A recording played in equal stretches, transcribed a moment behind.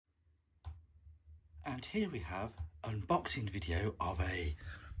And here we have an unboxing video of a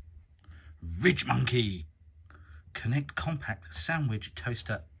RidgeMonkey Connect Compact Sandwich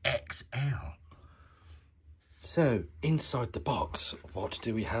Toaster XL. So inside the box, what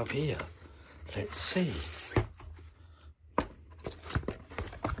do we have here? Let's see.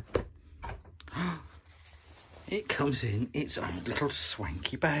 It comes in its own little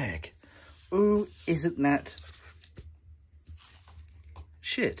swanky bag. Ooh, isn't that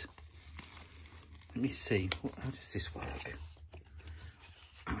shit? Let me see, how does this work?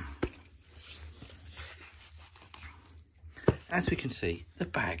 As we can see, the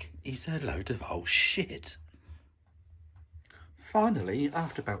bag is a load of old shit. Finally,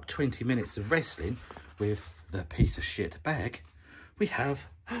 after about 20 minutes of wrestling with the piece of shit bag, we have,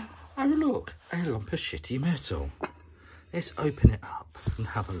 oh look, a lump of shitty metal. Let's open it up and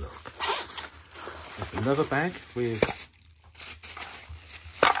have a look. There's another bag with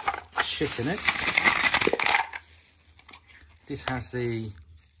shit in it. This has the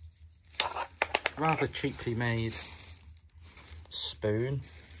rather cheaply made spoon,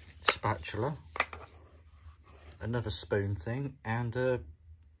 spatula, another spoon thing, and a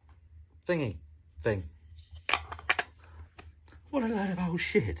thing. What a load of old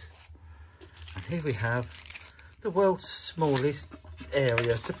shit. And here we have the world's smallest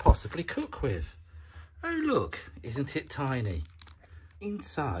area to possibly cook with. Oh look, isn't it tiny?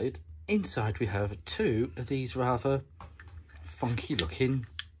 Inside we have two of these rather funky looking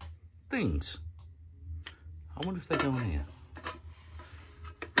things. I wonder if they go on here.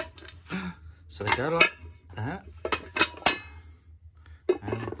 So they go like that,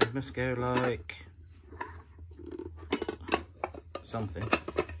 and they must go like something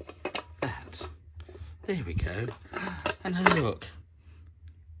that. There we go. And then look,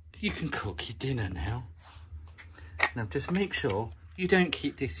 you can cook your dinner now. Now just make sure you don't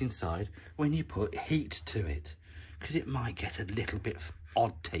keep this inside when you put heat to it, because it might get a little bit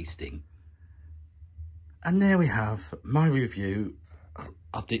odd tasting. And there we have my review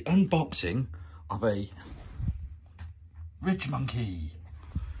of the unboxing of a RidgeMonkey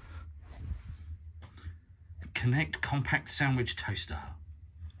Connect Compact Sandwich Toaster.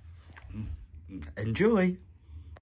 Enjoy!